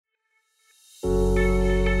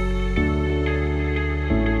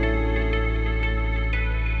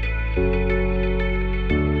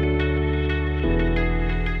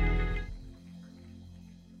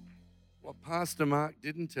Pastor Mark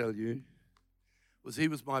didn't tell you was he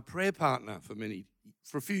was my prayer partner for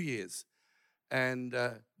a few years. And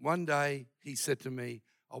one day he said to me,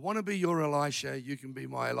 I want to be your Elisha, you can be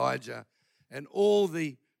my Elijah. And all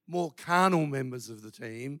the more carnal members of the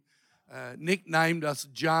team nicknamed us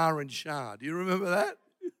Jar and Shah. Do you remember that?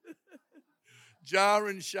 Jar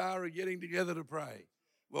and Shah are getting together to pray.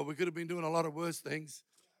 Well, we could have been doing a lot of worse things,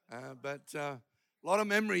 but a lot of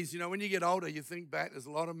memories. You know, when you get older, you think back, there's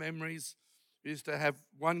a lot of memories. We used to have,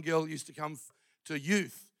 one girl used to come to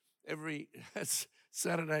youth every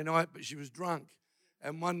Saturday night, but she was drunk.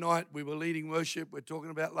 And one night we were leading worship, we're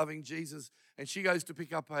talking about loving Jesus, and she goes to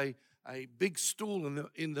pick up a big stool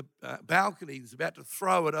in the balcony. He's about to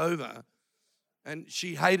throw it over, and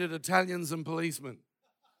she hated Italians and policemen.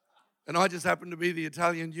 And I just happened to be the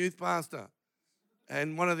Italian youth pastor.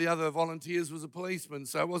 And one of the other volunteers was a policeman,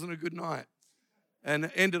 so it wasn't a good night. And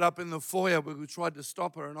it ended up in the foyer where we tried to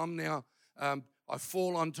stop her, and I'm now, I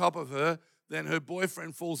fall on top of her, then her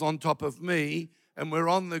boyfriend falls on top of me, and we're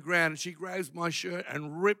on the ground, and she grabs my shirt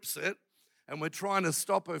and rips it, and we're trying to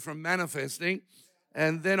stop her from manifesting.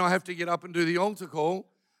 And then I have to get up and do the altar call,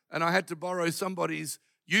 and I had to borrow somebody's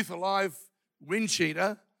Youth Alive wind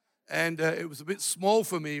cheater, and it was a bit small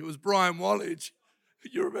for me. It was Brian Wallage.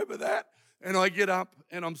 You remember that? And I get up,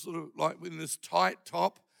 and I'm sort of like in this tight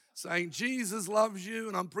top saying, Jesus loves you,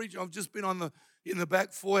 and I'm preaching. I've just been in the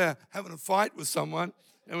back foyer having a fight with someone,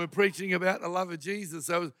 and we're preaching about the love of Jesus.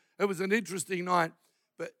 So it was an interesting night.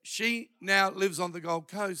 But she now lives on the Gold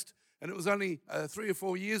Coast, and it was only 3 or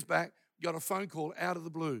 4 years back, got a phone call out of the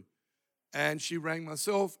blue. And she rang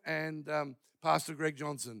myself and Pastor Greg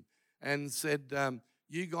Johnson and said,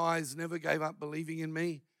 you guys never gave up believing in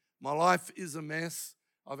me. My life is a mess.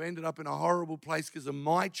 I've ended up in a horrible place because of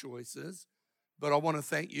my choices, but I want to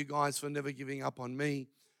thank you guys for never giving up on me.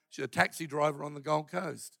 She's a taxi driver on the Gold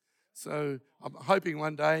Coast. So I'm hoping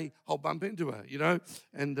one day I'll bump into her, you know,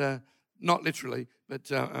 and not literally,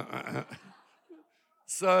 but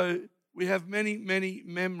so we have many, many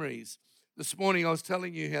memories. This morning I was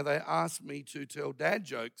telling you how they asked me to tell dad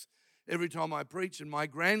jokes every time I preach, and my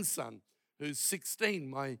grandson, who's 16,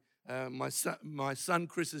 my son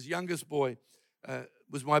Chris's youngest boy,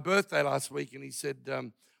 was my birthday last week, and he said,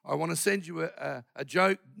 I want to send you a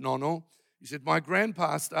joke, Nono. He said, my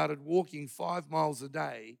grandpa started walking 5 miles a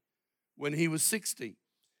day when he was 60.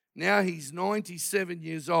 Now he's 97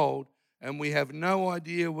 years old, and we have no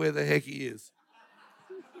idea where the heck he is.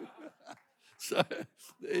 So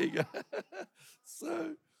there you go.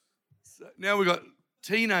 So now we've got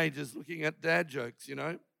teenagers looking at dad jokes, you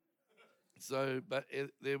know. So, but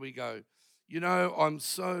there we go. You know, I'm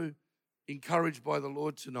so encouraged by the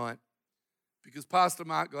Lord tonight because Pastor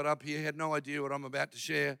Mark got up here, had no idea what I'm about to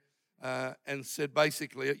share, and said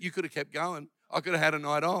basically, you could have kept going. I could have had a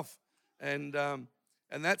night off. And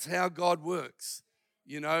that's how God works.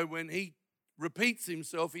 You know, when he repeats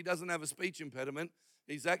himself, he doesn't have a speech impediment.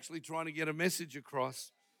 He's actually trying to get a message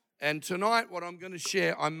across. And tonight, what I'm going to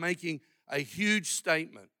share, I'm making a huge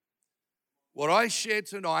statement. What I share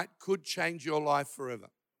tonight could change your life forever.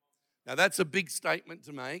 Now, that's a big statement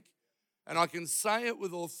to make. And I can say it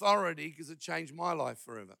with authority because it changed my life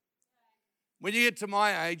forever. When you get to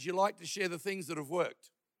my age, you like to share the things that have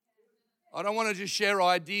worked. I don't want to just share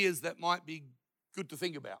ideas that might be good to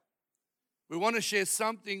think about. We want to share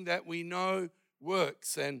something that we know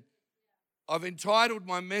works. And I've entitled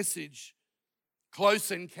my message,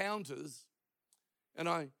 Close Encounters. And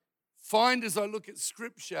I find as I look at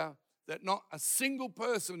Scripture that not a single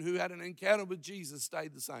person who had an encounter with Jesus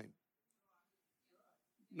stayed the same.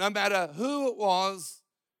 No matter who it was,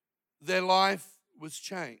 their life was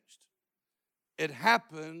changed. It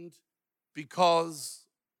happened because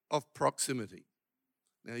of proximity.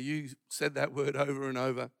 Now, you said that word over and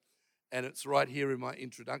over, and it's right here in my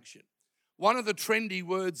introduction. One of the trendy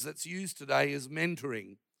words that's used today is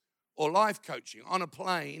mentoring or life coaching. On a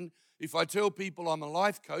plane, if I tell people I'm a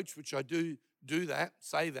life coach, which I do that,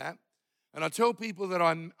 say that, and I tell people that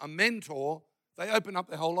I'm a mentor, they open up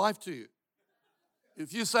their whole life to you.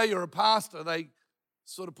 If you say you're a pastor, they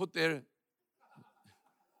sort of put their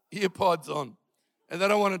earpods on, and they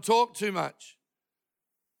don't want to talk too much.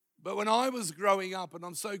 But when I was growing up, and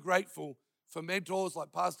I'm so grateful for mentors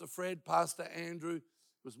like Pastor Fred, Pastor Andrew,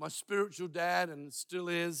 was my spiritual dad and still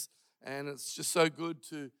is, and it's just so good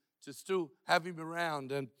to still have him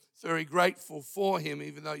around, and very grateful for him,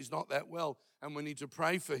 even though he's not that well, and we need to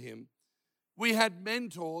pray for him. We had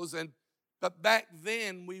mentors, but back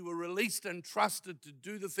then we were released and trusted to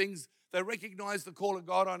do the things. They recognized the call of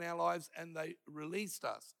God on our lives, and they released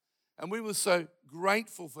us. And we were so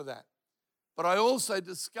grateful for that. But I also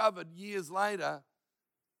discovered years later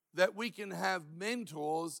that we can have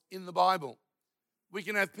mentors in the Bible. We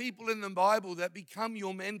can have people in the Bible that become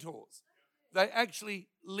your mentors. They actually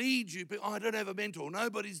lead you. Oh, I don't have a mentor.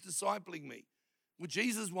 Nobody's discipling me. Well,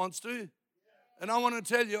 Jesus wants to. And I want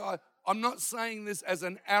to tell you, I'm not saying this as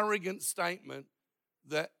an arrogant statement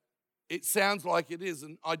that it sounds like it is.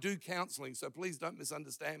 And I do counseling, so please don't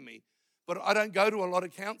misunderstand me. But I don't go to a lot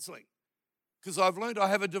of counseling because I've learned I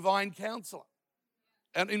have a divine counselor.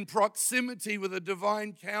 And in proximity with a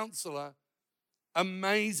divine counselor,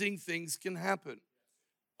 amazing things can happen.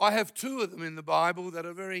 I have two of them in the Bible that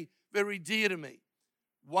are very, very dear to me.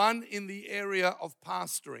 One in the area of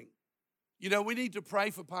pastoring. You know, we need to pray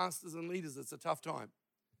for pastors and leaders. It's a tough time.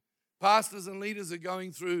 Pastors and leaders are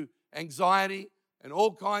going through anxiety and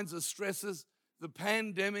all kinds of stresses. The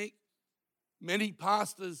pandemic, many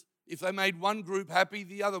pastors, if they made one group happy,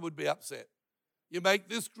 the other would be upset. You make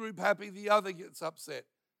this group happy, the other gets upset.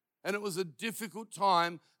 And it was a difficult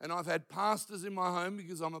time, and I've had pastors in my home,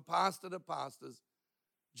 because I'm a pastor to pastors,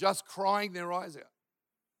 just crying their eyes out,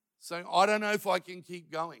 saying, I don't know if I can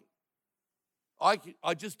keep going.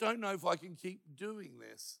 I just don't know if I can keep doing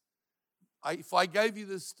this. If I gave you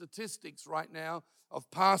the statistics right now of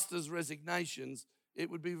pastors' resignations, it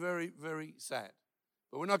would be very, very sad.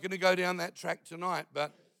 But we're not going to go down that track tonight.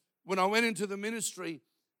 But when I went into the ministry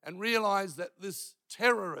and realized that this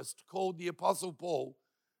terrorist called the Apostle Paul,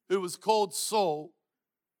 who was called Saul,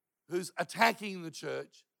 who's attacking the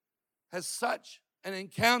church, has such an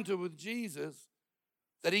encounter with Jesus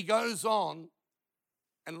that he goes on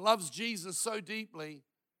and loves Jesus so deeply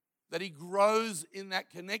that he grows in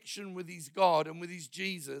that connection with his God and with his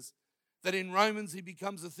Jesus, that in Romans he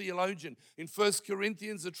becomes a theologian, in 1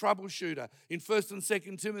 Corinthians a troubleshooter, in 1 and 2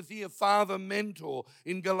 Timothy a father mentor,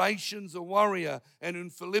 in Galatians a warrior, and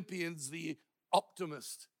in Philippians the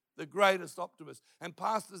optimist, the greatest optimist. And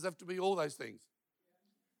pastors have to be all those things.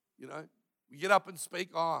 You know, we get up and speak,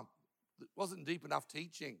 it wasn't deep enough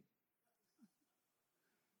teaching.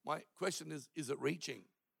 My question is it reaching?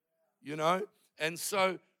 You know? And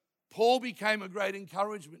so Paul became a great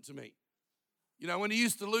encouragement to me. You know, when he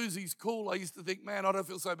used to lose his cool, I used to think, man, I don't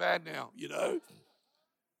feel so bad now, you know.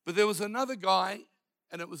 But there was another guy,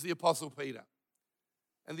 and it was the Apostle Peter.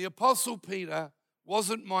 And the Apostle Peter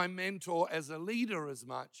wasn't my mentor as a leader as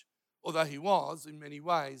much, although he was in many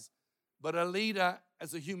ways, but a leader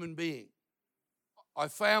as a human being. I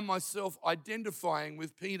found myself identifying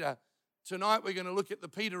with Peter. Tonight we're going to look at the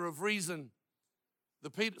Peter of reason.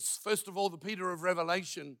 First of all, the Peter of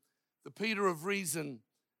revelation, the Peter of reason,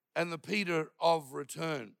 and the Peter of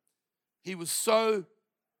return. He was so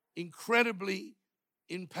incredibly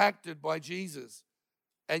impacted by Jesus,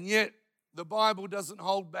 and yet the Bible doesn't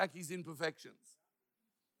hold back his imperfections.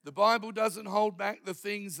 The Bible doesn't hold back the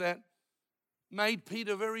things that made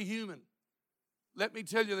Peter very human. Let me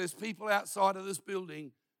tell you, there's people outside of this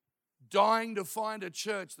building dying to find a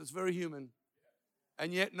church that's very human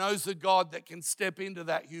and yet knows a God that can step into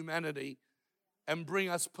that humanity and bring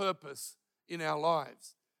us purpose in our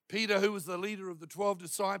lives. Peter, who was the leader of the 12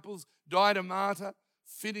 disciples, died a martyr,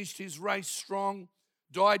 finished his race strong,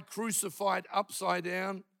 died crucified upside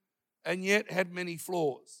down, and yet had many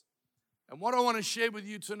flaws. And what I want to share with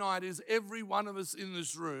you tonight is every one of us in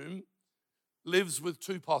this room lives with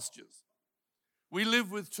two postures. We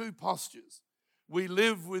live with two postures. We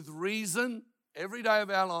live with reason every day of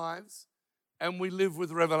our lives, and we live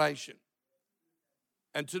with revelation.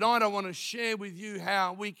 And tonight I want to share with you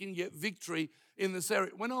how we can get victory in this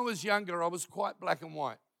area. When I was younger, I was quite black and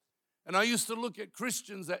white. And I used to look at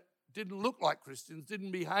Christians that didn't look like Christians,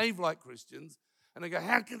 didn't behave like Christians, and I go,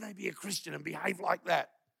 how can they be a Christian and behave like that?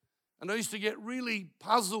 And I used to get really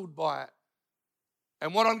puzzled by it.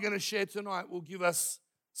 And what I'm going to share tonight will give us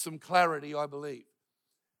some clarity, I believe.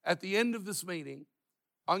 At the end of this meeting,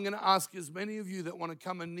 I'm going to ask as many of you that want to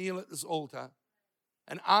come and kneel at this altar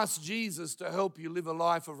and ask Jesus to help you live a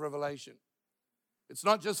life of revelation. It's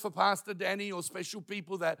not just for Pastor Danny or special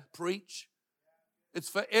people that preach. It's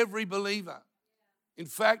for every believer. In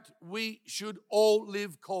fact, we should all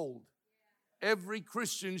live called. Every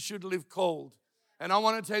Christian should live called. And I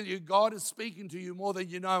want to tell you, God is speaking to you more than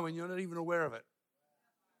you know, and you're not even aware of it.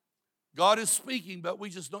 God is speaking, but we're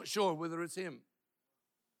just not sure whether it's Him.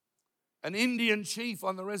 An Indian chief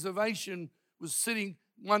on the reservation was sitting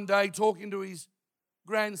one day talking to his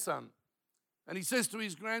grandson. And he says to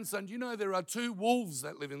his grandson, do you know there are two wolves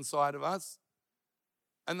that live inside of us?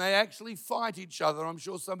 And they actually fight each other. I'm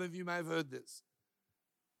sure some of you may have heard this.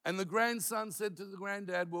 And the grandson said to the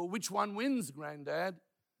granddad, well, which one wins, granddad?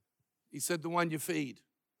 He said, the one you feed.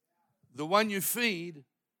 The one you feed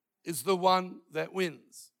is the one that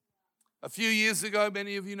wins. A few years ago,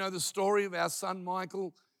 many of you know the story of our son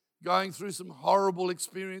Michael. going through some horrible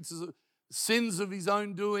experiences, sins of his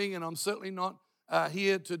own doing, and I'm certainly not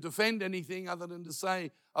here to defend anything other than to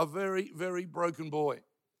say a very, very broken boy.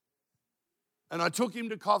 And I took him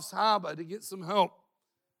to Coffs Harbour to get some help,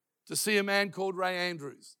 to see a man called Ray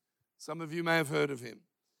Andrews. Some of you may have heard of him.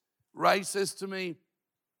 Ray says to me,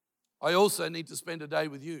 I also need to spend a day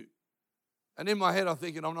with you. And in my head, I'm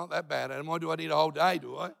thinking, I'm not that bad. Do I need a whole day,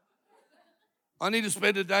 do I? I need to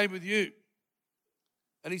spend a day with you.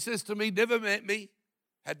 And he says to me, never met me,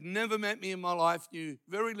 had never met me in my life, knew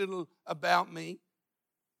very little about me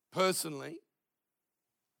personally.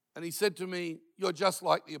 And he said to me, you're just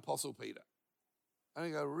like the Apostle Peter. And I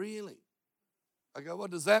go, really? I go,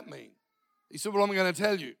 what does that mean? He said, well, I'm going to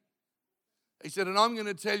tell you. He said, and I'm going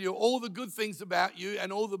to tell you all the good things about you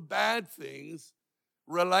and all the bad things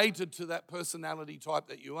related to that personality type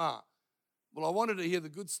that you are. Well, I wanted to hear the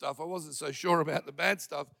good stuff. I wasn't so sure about the bad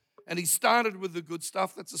stuff. And he started with the good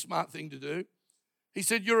stuff. That's a smart thing to do. He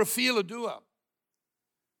said, you're a feeler doer.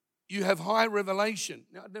 You have high revelation.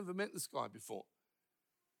 Now, I'd never met this guy before.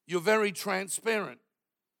 You're very transparent.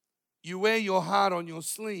 You wear your heart on your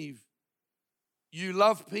sleeve. You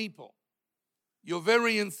love people. You're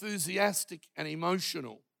very enthusiastic and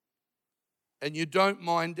emotional. And you don't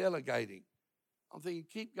mind delegating. I'm thinking,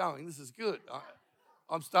 keep going. This is good.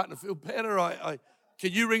 I'm starting to feel better.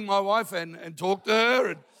 Can you ring my wife and talk to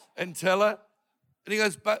her and tell her? And he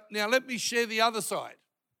goes, but now let me share the other side.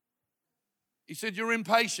 He said, you're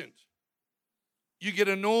impatient. You get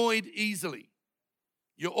annoyed easily.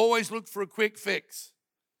 You always look for a quick fix.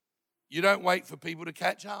 You don't wait for people to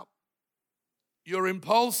catch up. You're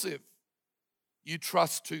impulsive. You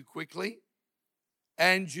trust too quickly.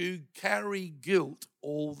 And you carry guilt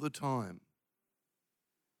all the time.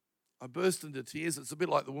 I burst into tears. It's a bit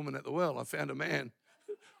like the woman at the well. I found a man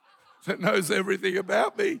that knows everything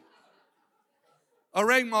about me. I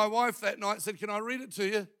rang my wife that night and said, can I read it to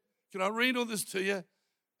you? Can I read all this to you?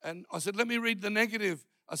 And I said, let me read the negative.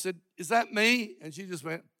 I said, is that me? And she just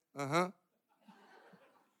went, uh-huh.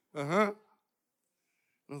 Uh-huh.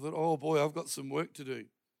 And I thought, oh boy, I've got some work to do.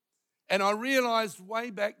 And I realized way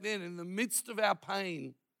back then, in the midst of our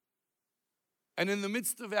pain and in the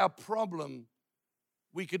midst of our problem,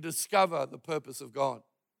 we could discover the purpose of God.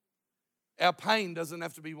 Our pain doesn't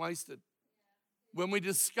have to be wasted. When we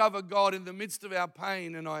discover God in the midst of our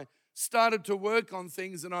pain, and I started to work on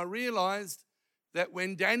things, and I realized that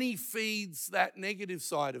when Danny feeds that negative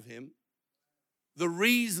side of him, the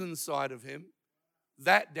reason side of him,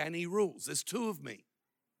 that Danny rules. There's two of me.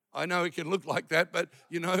 I know it can look like that, but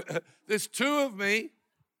there's two of me.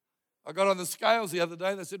 I got on the scales the other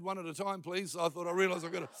day. They said one at a time, please. So I realized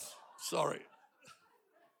I've got to, sorry.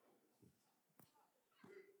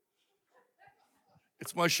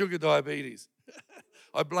 It's my sugar diabetes.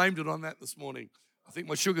 I blamed it on that this morning. I think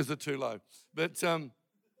my sugars are too low. But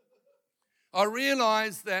I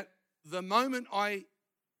realized that the moment I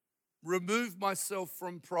removed myself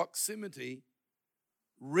from proximity,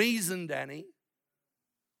 reason Danny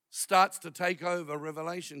starts to take over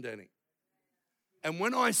revelation Danny. And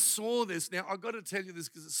when I saw this, now I've got to tell you this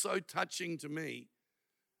because it's so touching to me,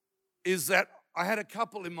 is that I had a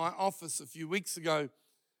couple in my office a few weeks ago.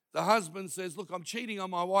 The husband says, look, I'm cheating on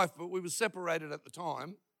my wife, but we were separated at the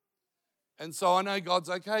time. And so I know God's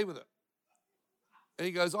okay with it. And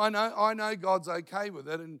he goes, I know God's okay with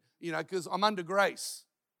it. And, because I'm under grace.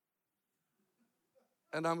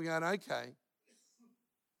 And I'm going, okay.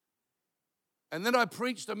 And then I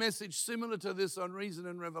preached a message similar to this on Reason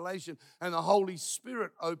and Revelation, and the Holy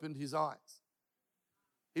Spirit opened his eyes.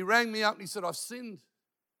 He rang me up and he said, I've sinned.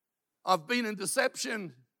 I've been in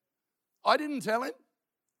deception. I didn't tell him.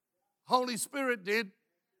 Holy Spirit did.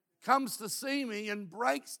 Comes to see me and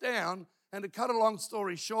breaks down. And to cut a long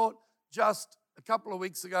story short, just a couple of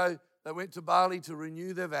weeks ago, they went to Bali to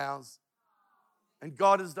renew their vows. And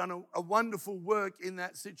God has done a wonderful work in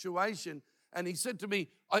that situation. And he said to me,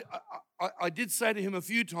 I did say to him a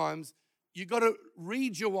few times, you got to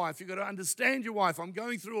read your wife. You got to understand your wife. I'm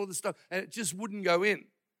going through all this stuff. And it just wouldn't go in.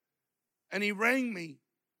 And he rang me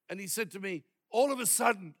and he said to me, all of a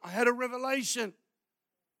sudden, I had a revelation.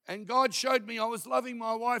 And God showed me I was loving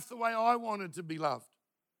my wife the way I wanted to be loved.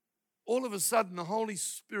 All of a sudden, the Holy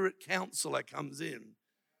Spirit counselor comes in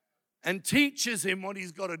and teaches him what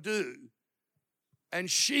he's got to do. And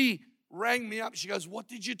she rang me up. She goes, what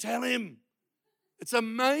did you tell him? It's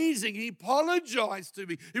amazing. He apologized to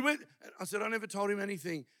me. I said, I never told him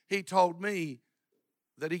anything. He told me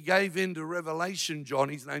that he gave in to Revelation John.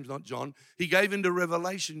 His name's not John. He gave in to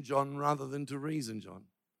Revelation John rather than to Reason John.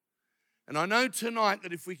 And I know tonight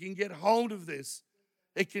that if we can get hold of this,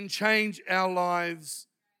 it can change our lives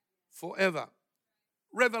forever.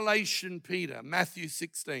 Revelation Peter, Matthew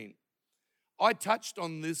 16. I touched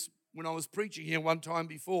on this when I was preaching here one time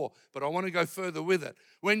before, but I want to go further with it.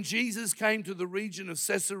 When Jesus came to the region of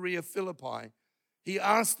Caesarea Philippi, he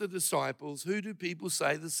asked the disciples, "Who do people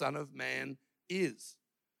say the Son of Man is?"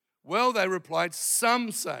 Well, they replied,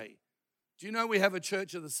 "Some say." Do you know we have a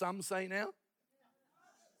church of the some say now?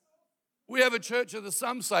 We have a church of the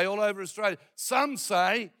some say all over Australia. Some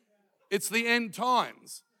say it's the end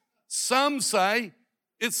times. Some say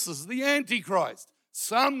it's the Antichrist.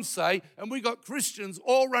 Some say, and we got Christians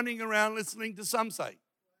all running around listening to some say.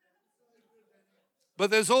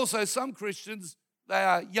 But there's also some Christians, they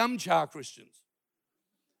are yum cha Christians.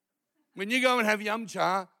 When you go and have yum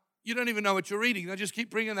cha, you don't even know what you're eating. They just keep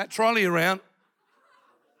bringing that trolley around.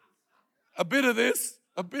 A bit of this,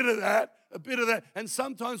 a bit of that, a bit of that. And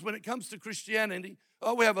sometimes when it comes to Christianity,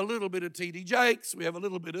 we have a little bit of T.D. Jakes, we have a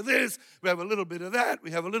little bit of this, we have a little bit of that, we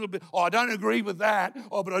have a little bit, I don't agree with that,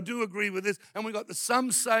 but I do agree with this. And we got the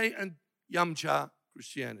some say and yum cha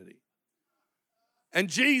Christianity. And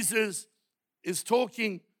Jesus is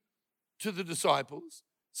talking to the disciples.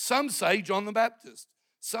 Some say John the Baptist,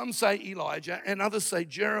 some say Elijah, and others say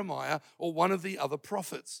Jeremiah or one of the other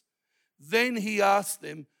prophets. Then he asked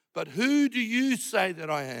them, "But who do you say that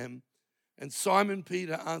I am?" And Simon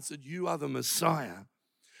Peter answered, "You are the Messiah,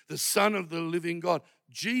 the Son of the living God."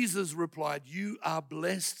 Jesus replied, "You are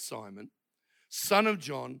blessed, Simon, son of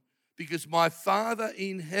John, because my Father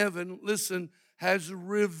in heaven," listen, "has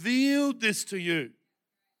revealed this to you.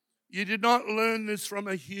 You did not learn this from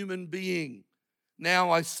a human being. Now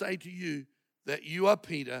I say to you that you are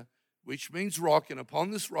Peter, which means rock, and upon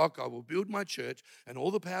this rock I will build my church, and all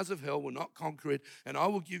the powers of hell will not conquer it, and I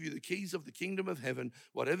will give you the keys of the kingdom of heaven.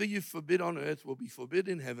 Whatever you forbid on earth will be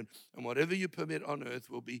forbidden in heaven, and whatever you permit on earth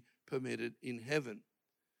will be permitted in heaven."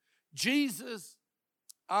 Jesus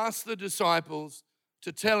asked the disciples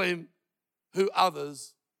to tell him who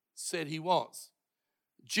others said he was.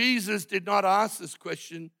 Jesus did not ask this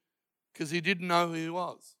question because he didn't know who he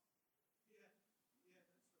was.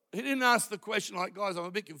 He didn't ask the question like, "Guys, I'm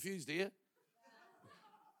a bit confused here.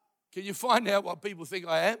 Can you find out what people think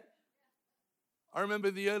I am?" I remember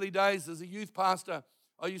in the early days as a youth pastor,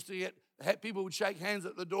 I used to people would shake hands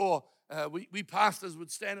at the door. We pastors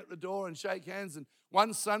would stand at the door and shake hands. And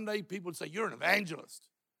one Sunday, people would say, "You're an evangelist."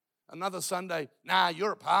 Another Sunday, "Nah,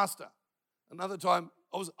 you're a pastor." Another time,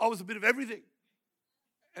 I was a bit of everything.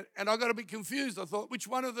 And I got a bit confused. I thought, which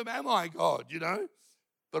one of them am I, God,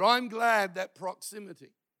 But I'm glad that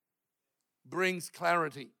proximity brings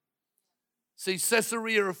clarity. See,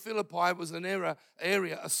 Caesarea of Philippi was an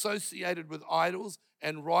area associated with idols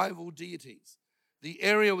and rival deities. The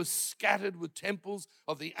area was scattered with temples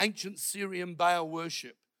of the ancient Syrian Baal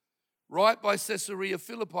worship. Right by Caesarea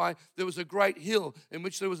Philippi, there was a great hill in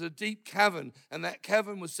which there was a deep cavern, and that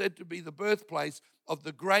cavern was said to be the birthplace of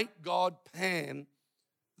the great god Pan,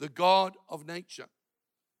 the god of nature.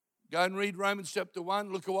 Go and read Romans chapter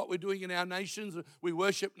 1. Look at what we're doing in our nations. We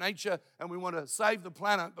worship nature and we want to save the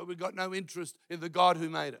planet, but we've got no interest in the God who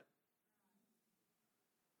made it.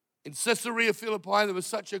 In Caesarea Philippi, there was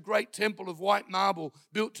such a great temple of white marble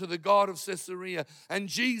built to the God of Caesarea. And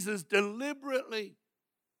Jesus deliberately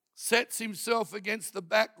sets himself against the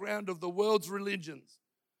background of the world's religions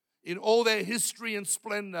in all their history and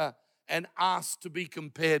splendor and asks to be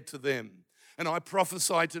compared to them. And I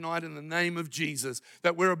prophesy tonight in the name of Jesus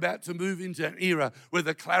that we're about to move into an era where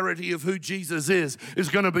the clarity of who Jesus is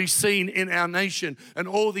going to be seen in our nation. And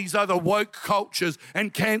all these other woke cultures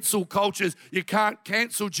and cancel cultures, you can't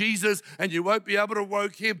cancel Jesus and you won't be able to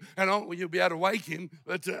woke him. And you'll be able to wake him.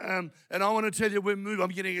 But and I want to tell you, I'm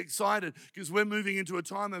getting excited because we're moving into a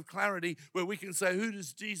time of clarity where we can say, who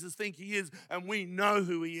does Jesus think he is? And we know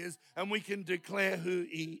who he is and we can declare who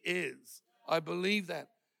he is. I believe that.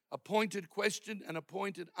 Appointed question and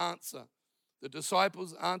appointed answer. The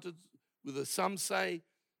disciples answered with a some say,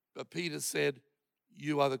 but Peter said,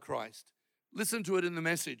 "You are the Christ." Listen to it in the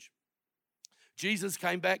Message. Jesus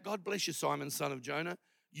came back. "God bless you, Simon, son of Jonah.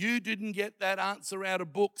 You didn't get that answer out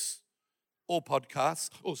of books or podcasts."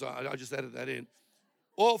 Oh, sorry, I just added that in.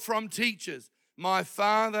 Or from teachers. My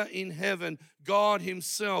Father in heaven, God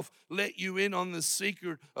himself, let you in on the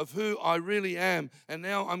secret of who I really am. And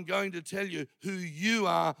now I'm going to tell you who you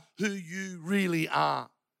are, who you really are.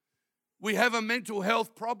 We have a mental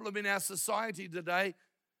health problem in our society today,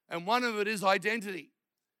 and one of it is identity.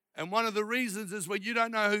 And one of the reasons is when you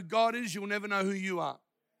don't know who God is, you'll never know who you are.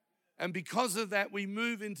 And because of that, we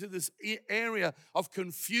move into this area of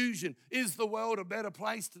confusion. Is the world a better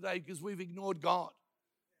place today because we've ignored God?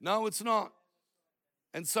 No, it's not.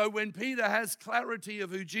 And so when Peter has clarity of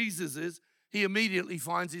who Jesus is, he immediately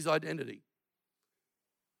finds his identity.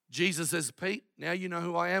 Jesus says, Pete, now you know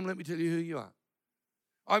who I am. Let me tell you who you are.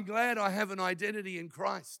 I'm glad I have an identity in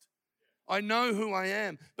Christ. I know who I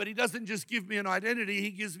am. But he doesn't just give me an identity,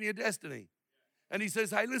 he gives me a destiny. And he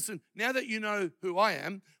says, hey, listen, now that you know who I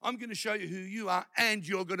am, I'm going to show you who you are, and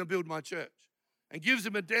you're going to build my church. And gives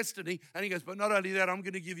him a destiny. And he goes, but not only that, I'm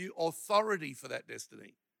going to give you authority for that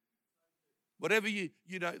destiny. Whatever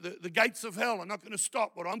the gates of hell are not going to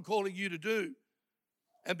stop what I'm calling you to do.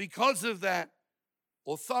 And because of that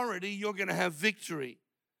authority, you're going to have victory.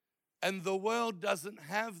 And the world doesn't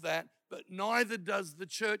have that, but neither does the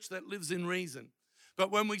church that lives in reason. But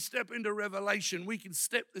when we step into revelation, we can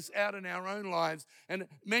step this out in our own lives, and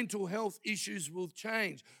mental health issues will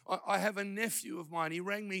change. I have a nephew of mine. He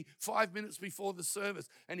rang me 5 minutes before the service,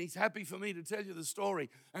 and he's happy for me to tell you the story.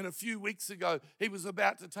 And a few weeks ago, he was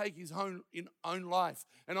about to take his own life.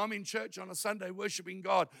 And I'm in church on a Sunday worshiping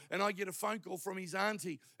God, and I get a phone call from his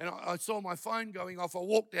auntie, and I saw my phone going off. I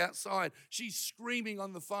walked outside. She's screaming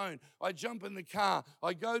on the phone. I jump in the car.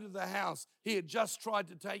 I go to the house. He had just tried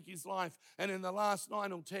to take his life, and in the last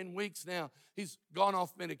 9 or 10 weeks now, he's gone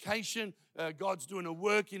off medication. God's doing a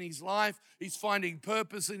work in his life. He's finding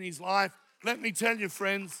purpose in his life. Let me tell you,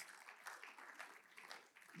 friends,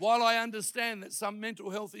 while I understand that some mental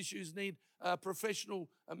health issues need professional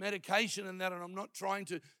medication and that, and I'm not trying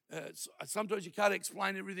to, sometimes you can't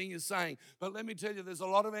explain everything you're saying, but let me tell you, there's a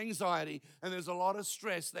lot of anxiety and there's a lot of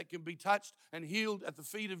stress that can be touched and healed at the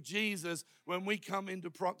feet of Jesus when we come into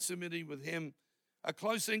proximity with him. A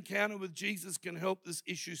close encounter with Jesus can help this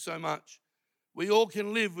issue so much. We all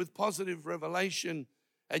can live with positive revelation,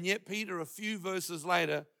 and yet Peter, a few verses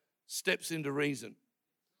later, steps into reason.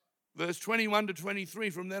 Verse 21 to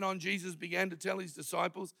 23, from then on, Jesus began to tell his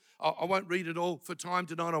disciples. I won't read it all for time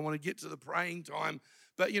tonight. I want to get to the praying time.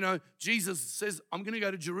 But, Jesus says, I'm going to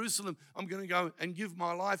go to Jerusalem. I'm going to go and give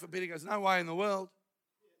my life. And Peter goes, no way in the world.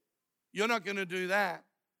 You're not going to do that.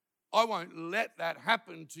 I won't let that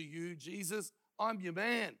happen to you, Jesus. I'm your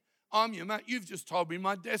man. I'm your mate. You've just told me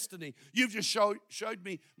my destiny. You've just showed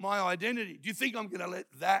me my identity. Do you think I'm going to let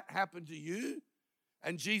that happen to you?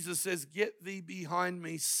 And Jesus says, get thee behind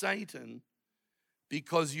me, Satan,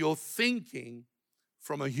 because you're thinking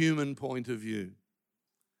from a human point of view.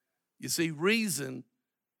 You see, reason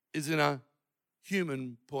is in a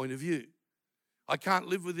human point of view. I can't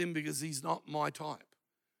live with him because he's not my type.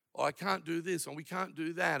 Or I can't do this, or we can't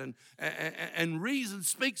do that. And reason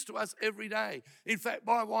speaks to us every day. In fact,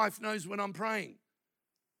 my wife knows when I'm praying.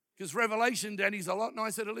 Because revelation, Danny's a lot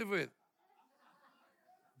nicer to live with.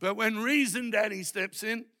 But when reason, Danny, steps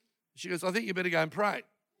in, she goes, I think you better go and pray.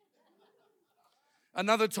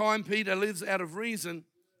 Another time, Peter lives out of reason,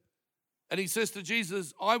 and he says to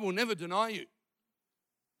Jesus, I will never deny you.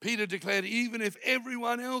 Peter declared, even if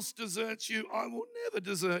everyone else deserts you, I will never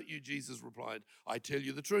desert you. Jesus replied, I tell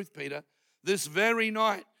you the truth, Peter. This very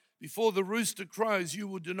night, before the rooster crows, you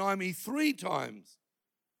will deny me 3 times.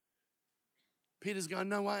 Peter's going,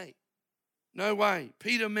 no way. No way.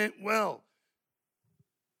 Peter meant well.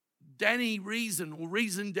 Danny reason, or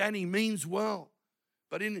reason Danny, means well.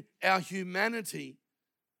 But in our humanity,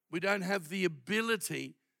 we don't have the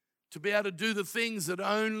ability to be able to do the things that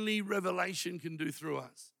only revelation can do through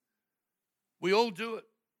us. We all do it.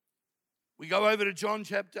 We go over to John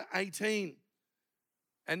chapter 18,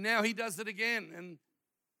 and now he does it again. And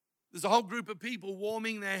there's a whole group of people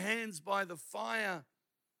warming their hands by the fire.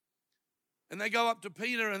 And they go up to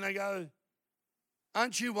Peter and they go,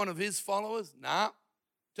 aren't you one of his followers? Nah,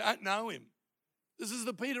 don't know him. This is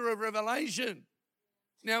the Peter of Revelation.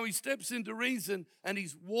 Now he steps into reason and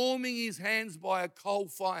he's warming his hands by a coal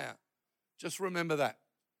fire. Just remember that.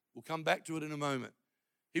 We'll come back to it in a moment.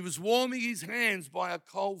 He was warming his hands by a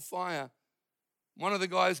coal fire. One of the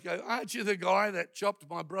guys go, aren't you the guy that chopped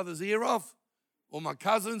my brother's ear off? Or my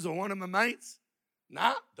cousins or one of my mates?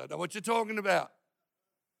 Nah, don't know what you're talking about.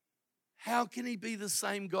 How can he be the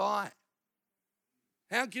same guy?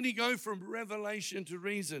 How can he go from revelation to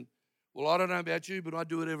reason? Well, I don't know about you, but I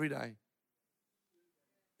do it every day.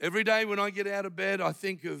 Every day when I get out of bed, I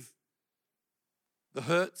think of the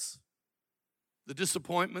hurts, the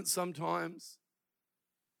disappointment sometimes.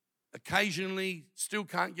 Occasionally, still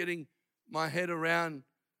can't getting my head around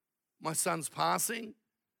my son's passing.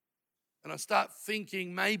 And I start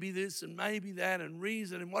thinking maybe this and maybe that and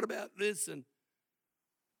reason and what about this? And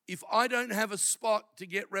if I don't have a spot to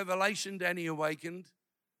get revelation, Danny, awakened,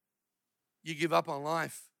 you give up on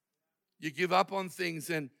life. You give up on things.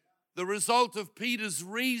 And the result of Peter's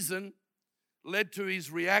reason led to his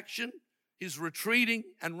reaction, his retreating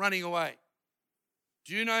and running away.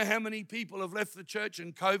 Do you know how many people have left the church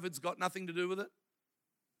and COVID's got nothing to do with it?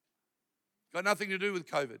 Got nothing to do with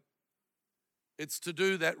COVID. It's to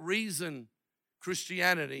do that reason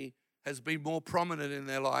Christianity has been more prominent in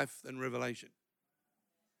their life than revelation.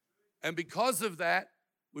 And because of that,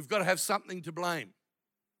 we've got to have something to blame.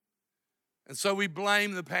 And so we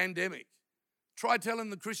blame the pandemic. Try telling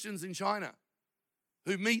the Christians in China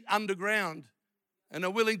who meet underground and are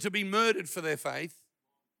willing to be murdered for their faith.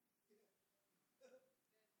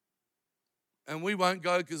 And we won't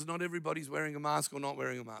go because not everybody's wearing a mask or not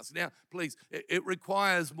wearing a mask. Now, please, it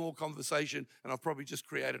requires more conversation, and I've probably just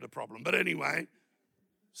created a problem. But anyway,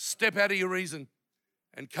 step out of your reason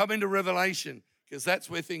and come into revelation, because that's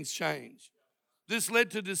where things change. This led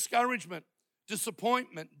to discouragement,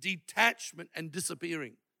 disappointment, detachment, and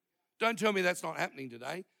disappearing. Don't tell me that's not happening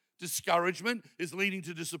today. Discouragement is leading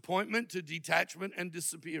to disappointment, to detachment, and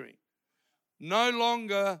disappearing. No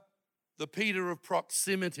longer the Peter of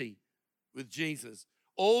proximity with Jesus,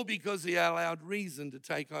 all because he allowed reason to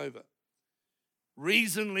take over.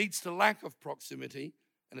 Reason leads to lack of proximity,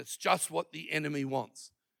 and it's just what the enemy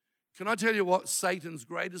wants. Can I tell you what Satan's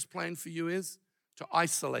greatest plan for you is? To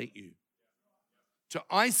isolate you. To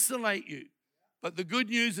isolate you. But the good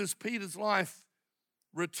news is Peter's life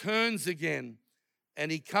returns again, and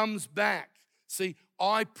he comes back. See,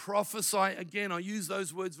 I prophesy again. I use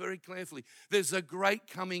those words very carefully. There's a great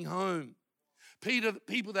coming home. Peter,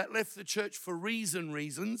 people that left the church for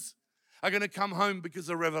reasons are going to come home because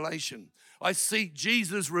of revelation. I see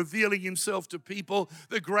Jesus revealing himself to people,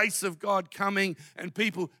 the grace of God coming, and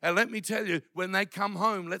people, and let me tell you, when they come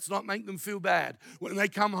home, let's not make them feel bad. When they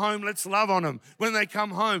come home, let's love on them. When they come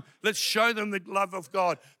home, let's show them the love of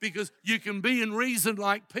God, because you can be in reason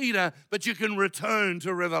like Peter, but you can return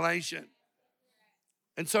to revelation.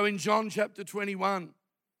 And so in John chapter 21,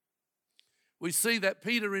 we see that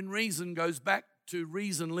Peter in reason goes back to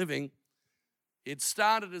reason living. It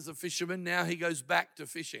started as a fisherman, now he goes back to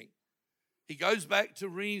fishing. He goes back to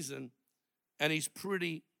reason, and he's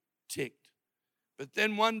pretty ticked. But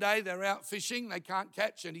then one day they're out fishing, they can't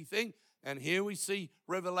catch anything, and here we see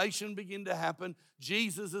revelation begin to happen.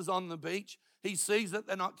 Jesus is on the beach. He sees that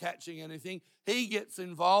they're not catching anything. He gets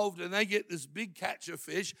involved, and they get this big catch of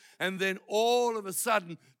fish, and then all of a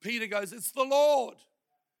sudden, Peter goes, "It's the Lord.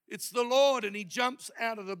 It's the Lord," and he jumps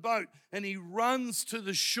out of the boat, and he runs to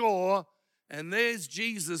the shore, and there's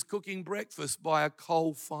Jesus cooking breakfast by a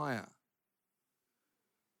coal fire.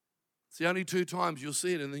 It's the only two times you'll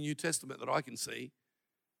see it in the New Testament that I can see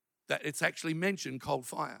that it's actually mentioned cold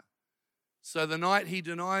fire. So the night he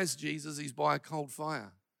denies Jesus, he's by a cold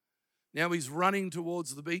fire. Now he's running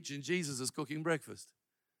towards the beach, and Jesus is cooking breakfast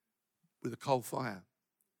with a coal fire.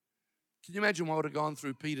 Can you imagine what would have gone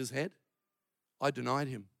through Peter's head? I denied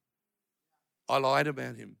him. I lied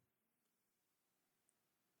about him.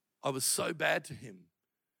 I was so bad to him.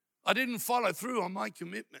 I didn't follow through on my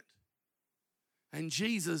commitment. And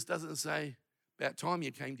Jesus doesn't say, "About time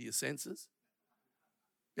you came to your senses.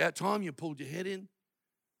 About time you pulled your head in.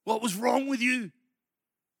 What was wrong with you?"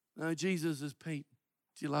 No, Jesus is, "Pete,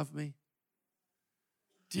 do you love me?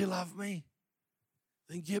 Do you love me?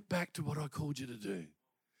 Then get back to what I called you to do.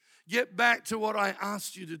 Get back to what I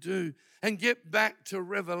asked you to do, and get back to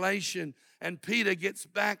revelation." And Peter gets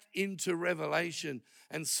back into revelation.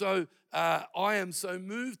 And so I am so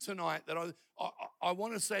moved tonight that I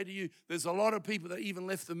want to say to you, there's a lot of people that even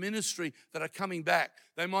left the ministry that are coming back.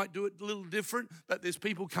 They might do it a little different, but there's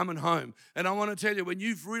people coming home. And I want to tell you, when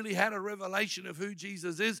you've really had a revelation of who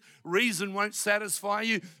Jesus is, reason won't satisfy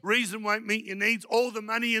you. Reason won't meet your needs. All the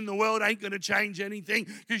money in the world ain't going to change anything,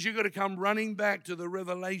 because you've got to come running back to the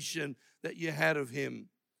revelation that you had of him.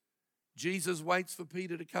 Jesus waits for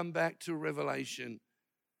Peter to come back to revelation.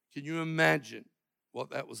 Can you imagine what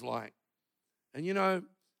that was like? And you know,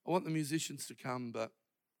 I want the musicians to come, but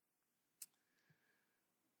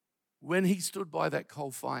when he stood by that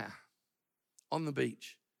coal fire on the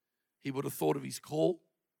beach, he would have thought of his call.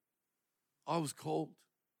 I was called.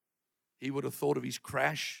 He would have thought of his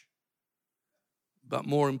crash, but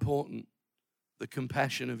more important, the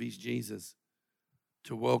compassion of his Jesus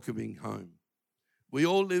to welcoming home. We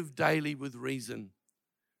all live daily with reason,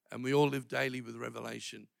 and we all live daily with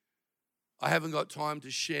revelation. I haven't got time to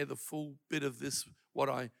share the full bit of this, what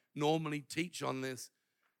I normally teach on this,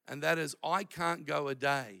 and that is, I can't go a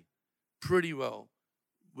day pretty well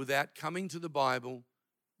without coming to the Bible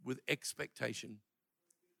with expectation.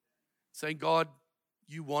 Say, "God,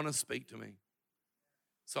 you want to speak to me.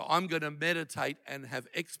 So I'm going to meditate and have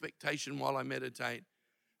expectation while I meditate,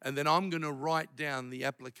 and then I'm going to write down the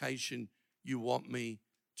application you want me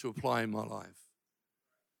to apply in my life."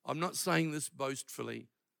 I'm not saying this boastfully,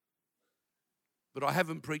 but I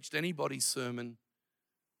haven't preached anybody's sermon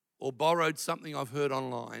or borrowed something I've heard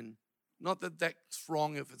online Not that that's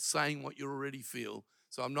wrong if it's saying what you already feel.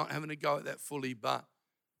 So I'm not having to go at that fully, but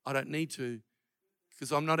I don't need to,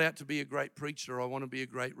 because I'm not out to be a great preacher. I want to be a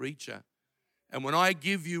great reacher. And when I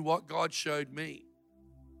give you what God showed me,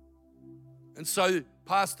 and so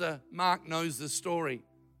Pastor Mark knows the story,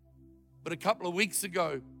 but a couple of weeks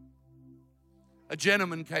ago, a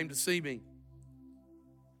gentleman came to see me.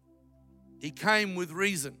 He came with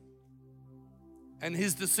reason, and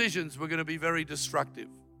his decisions were going to be very destructive.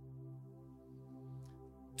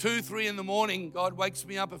 2, 3 in the morning, God wakes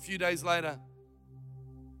me up a few days later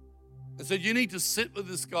and said, you need to sit with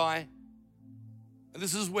this guy. And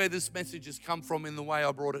this is where this message has come from in the way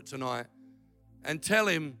I brought it tonight. And tell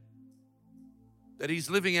him that he's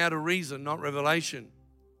living out of reason, not revelation,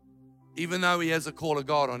 even though he has a call of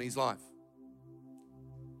God on his life.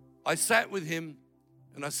 I sat with him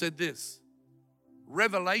and I said this,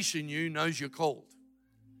 revelation you knows you're called.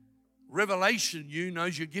 Revelation you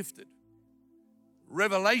knows you're gifted.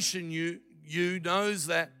 Revelation you knows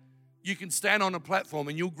that you can stand on a platform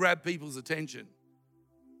and you'll grab people's attention.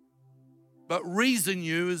 But reason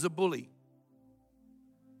you is a bully.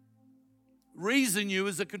 Reason you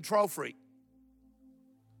is a control freak.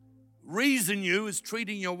 Reason you is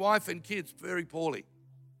treating your wife and kids very poorly.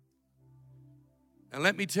 And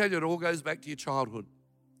let me tell you, it all goes back to your childhood.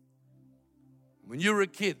 When you were a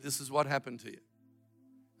kid, this is what happened to you.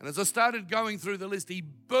 And as I started going through the list, he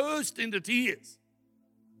burst into tears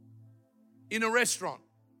in a restaurant.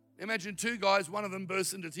 Imagine 2 guys, one of them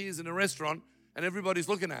bursts into tears in a restaurant, and everybody's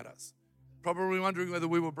looking at us, probably wondering whether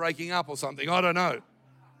we were breaking up or something. I don't know.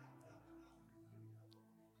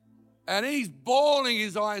 And he's bawling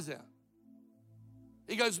his eyes out.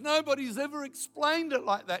 He goes, nobody's ever explained it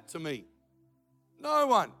like that to me. No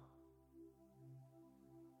one.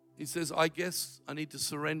 He says, I guess I need to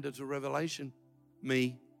surrender to revelation,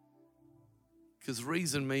 me, because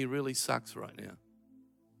reason me really sucks right now.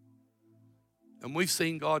 And we've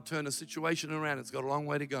seen God turn a situation around. It's got a long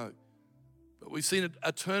way to go. But we've seen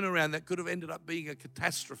a turnaround that could have ended up being a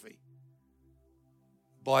catastrophe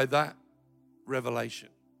by that revelation.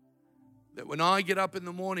 That when I get up in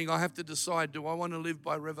the morning, I have to decide, do I want to live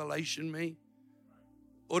by revelation me?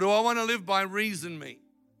 Or do I want to live by reason me?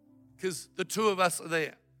 Because the two of us are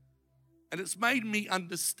there. And it's made me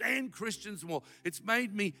understand Christians more. It's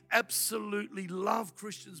made me absolutely love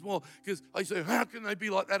Christians more. Because I say, how can they be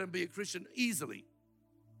like that and be a Christian? Easily.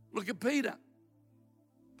 Look at Peter.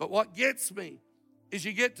 But what gets me is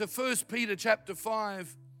you get to 1 Peter chapter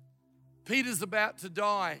 5. Peter's about to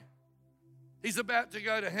die. He's about to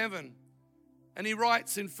go to heaven. And he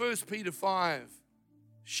writes in 1 Peter 5,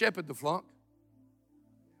 shepherd the flock.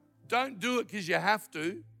 Don't do it because you have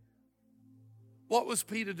to. What was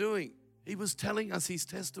Peter doing? He was telling us his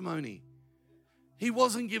testimony. He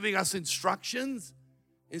wasn't giving us instructions.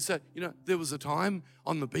 He said, there was a time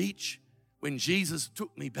on the beach when Jesus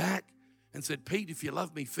took me back and said, Pete, if you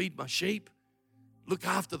love me, feed my sheep. Look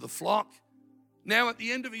after the flock. Now at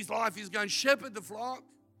the end of his life, he's going, shepherd the flock.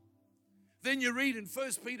 Then you read in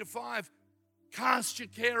 1 Peter 5, cast your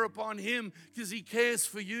care upon him because he cares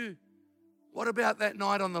for you. What about that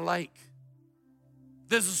night on the lake?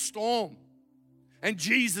 There's a storm. And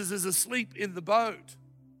Jesus is asleep in the boat.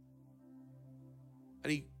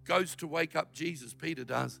 And he goes to wake up Jesus, Peter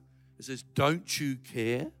does. He says, don't you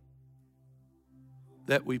care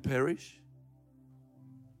that we perish?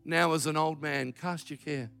 Now as an old man, cast your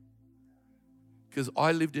care. Because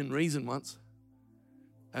I lived in reason once.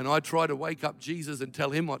 And I tried to wake up Jesus and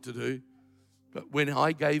tell him what to do. But when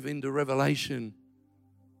I gave into revelation,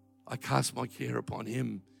 I cast my care upon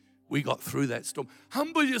him. We got through that storm.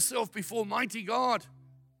 Humble yourself before mighty God.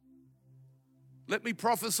 Let me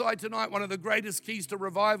prophesy tonight, one of the greatest keys to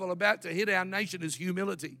revival about to hit our nation is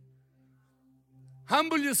humility.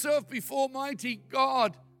 Humble yourself before mighty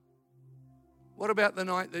God. What about the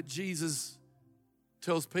night that Jesus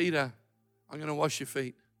tells Peter, I'm going to wash your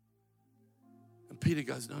feet? And Peter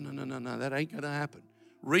goes, no, that ain't going to happen.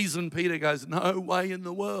 Reason Peter goes, no way in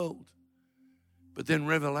the world. But then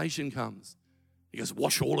revelation comes. He goes,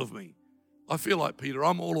 wash all of me. I feel like Peter,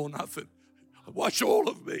 I'm all or nothing. Wash all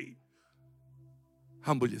of me.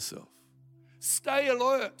 Humble yourself. Stay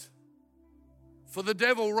alert. For the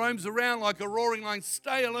devil roams around like a roaring lion.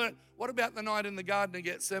 Stay alert. What about the night in the Garden of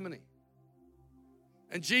Gethsemane?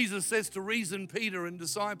 And Jesus says to reason Peter and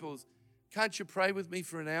disciples, can't you pray with me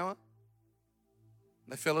for an hour?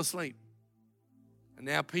 They fell asleep. And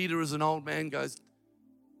now Peter, as an old man, goes,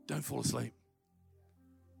 don't fall asleep.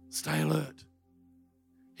 Stay alert.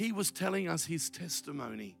 He was telling us his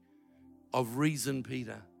testimony of reason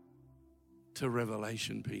Peter to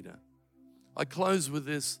revelation Peter. I close with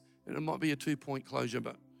this, and it might be a 2-point closure,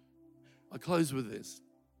 but I close with this.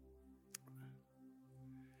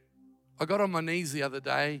 I got on my knees the other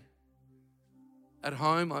day at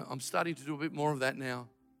home. I'm starting to do a bit more of that now,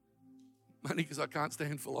 mainly because I can't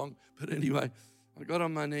stand for long. But anyway, I got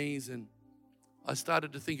on my knees and I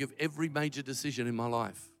started to think of every major decision in my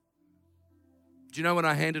life. Do you know when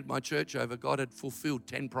I handed my church over, God had fulfilled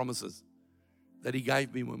 10 promises that He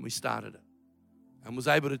gave me when we started it and was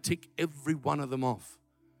able to tick every one of them off.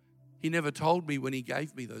 He never told me when He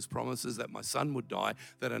gave me those promises that my son would die,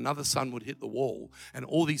 that another son would hit the wall, and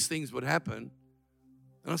all these things would happen.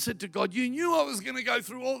 And I said to God, you knew I was going to go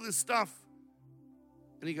through all this stuff.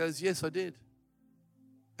 And He goes, yes, I did.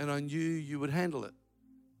 And I knew you would handle it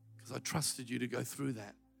because I trusted you to go through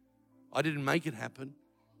that. I didn't make it happen,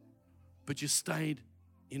 but you stayed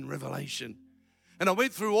in revelation. And I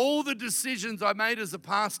went through all the decisions I made as a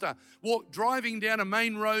pastor, driving down a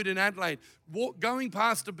main road in Adelaide, going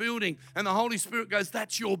past a building, and the Holy Spirit goes,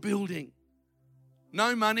 that's your building.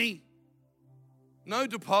 No money, no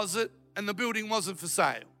deposit, and the building wasn't for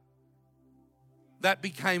sale. That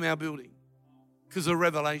became our building because of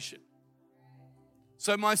revelation.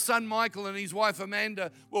 So my son Michael and his wife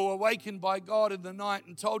Amanda were awakened by God in the night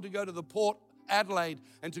and told to go to the Port Adelaide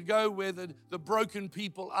and to go where the broken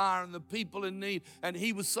people are and the people in need. And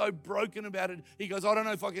he was so broken about it. He goes, I don't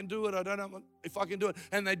know if I can do it. I don't know if I can do it.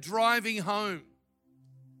 And they're driving home.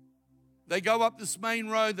 They go up this main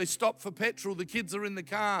road. They stop for petrol. The kids are in the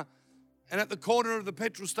car. And at the corner of the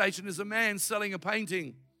petrol station is a man selling a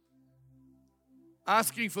painting,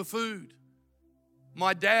 asking for food.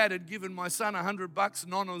 My dad had given my son $100.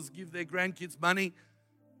 Nonnas give their grandkids money.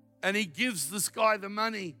 And he gives this guy the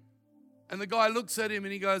money. And the guy looks at him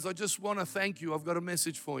and he goes, I just want to thank you. I've got a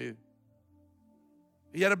message for you.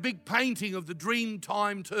 He had a big painting of the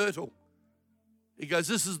Dreamtime turtle. He goes,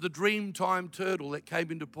 this is the Dreamtime turtle that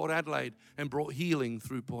came into Port Adelaide and brought healing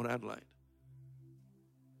through Port Adelaide.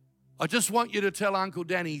 I just want you to tell Uncle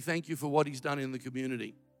Danny thank you for what he's done in the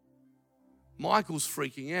community. Michael's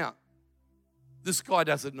freaking out. This guy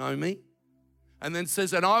doesn't know me. And then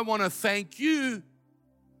says, and I want to thank you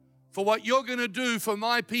for what you're going to do for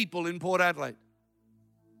my people in Port Adelaide.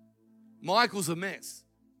 Michael's a mess.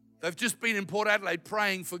 They've just been in Port Adelaide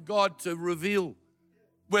praying for God to reveal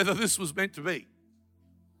whether this was meant to be.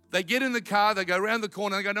 They get in the car, they go around the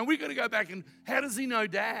corner, they go, no, we're going to go back. And how does he know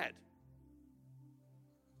Dad?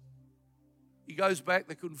 He goes back,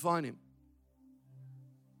 they couldn't find him.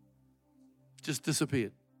 Just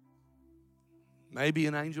disappeared. Maybe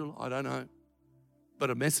an angel, I don't know, but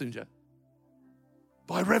a messenger.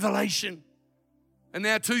 By revelation. And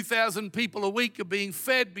now 2,000 people a week are being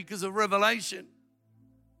fed because of revelation.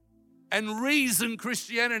 And reason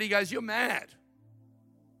Christianity goes, you're mad.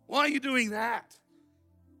 Why are you doing that?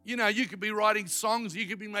 You know, you could be writing songs, you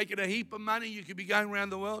could be making a heap of money, you could be going around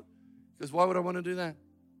the world. Because why would I want to do that?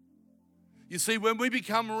 You see, when we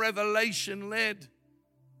become revelation-led,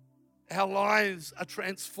 our lives are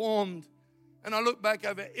transformed. And I look back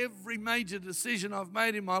over every major decision I've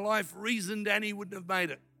made in my life, reason Danny wouldn't have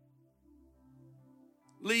made it.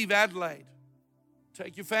 Leave Adelaide.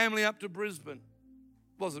 Take your family up to Brisbane.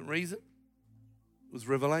 Wasn't reason. It was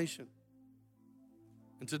revelation.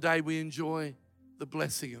 And today we enjoy the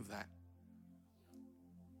blessing of that.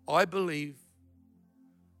 I believe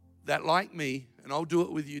that, like me, and I'll do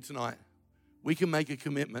it with you tonight, we can make a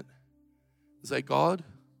commitment and say, God,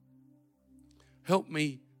 help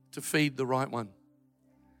me to feed the right one.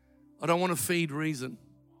 I don't want to feed reason.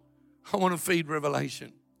 I want to feed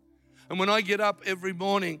revelation. And when I get up every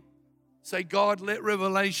morning, say, God, let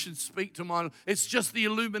revelation speak to my life. It's just the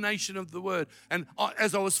illumination of the word. And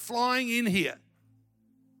as I was flying in here,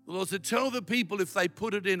 the Lord said, tell the people if they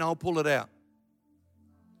put it in, I'll pull it out.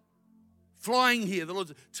 Flying here, the Lord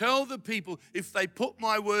said, tell the people if they put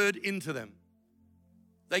my word into them.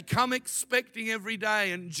 They come expecting every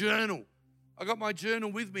day and journal. I got my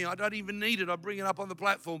journal with me. I don't even need it. I bring it up on the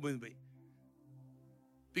platform with me.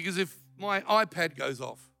 Because if my iPad goes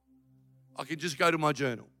off, I can just go to my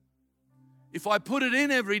journal. If I put it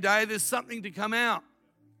in every day, there's something to come out.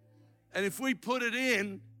 And if we put it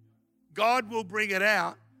in, God will bring it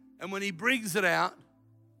out. And when He brings it out,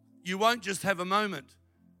 you won't just have a moment.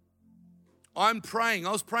 I'm praying.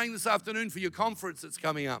 I was praying this afternoon for your conference that's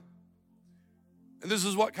coming up. And this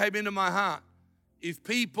is what came into my heart. If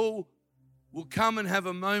people will come and have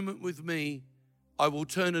a moment with me, I will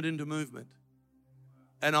turn it into movement.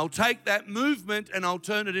 And I'll take that movement and I'll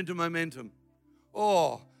turn it into momentum.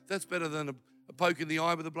 Oh, that's better than a poke in the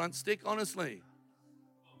eye with a blunt stick, honestly.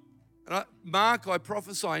 And Mark, I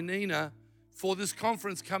prophesy, Nina, for this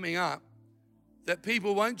conference coming up, that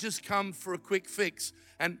people won't just come for a quick fix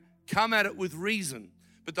and come at it with reason,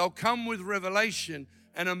 but they'll come with revelation,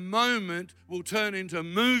 and a moment will turn into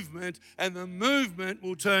movement, and the movement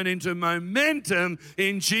will turn into momentum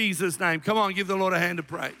in Jesus' name. Come on, give the Lord a hand of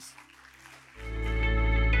praise.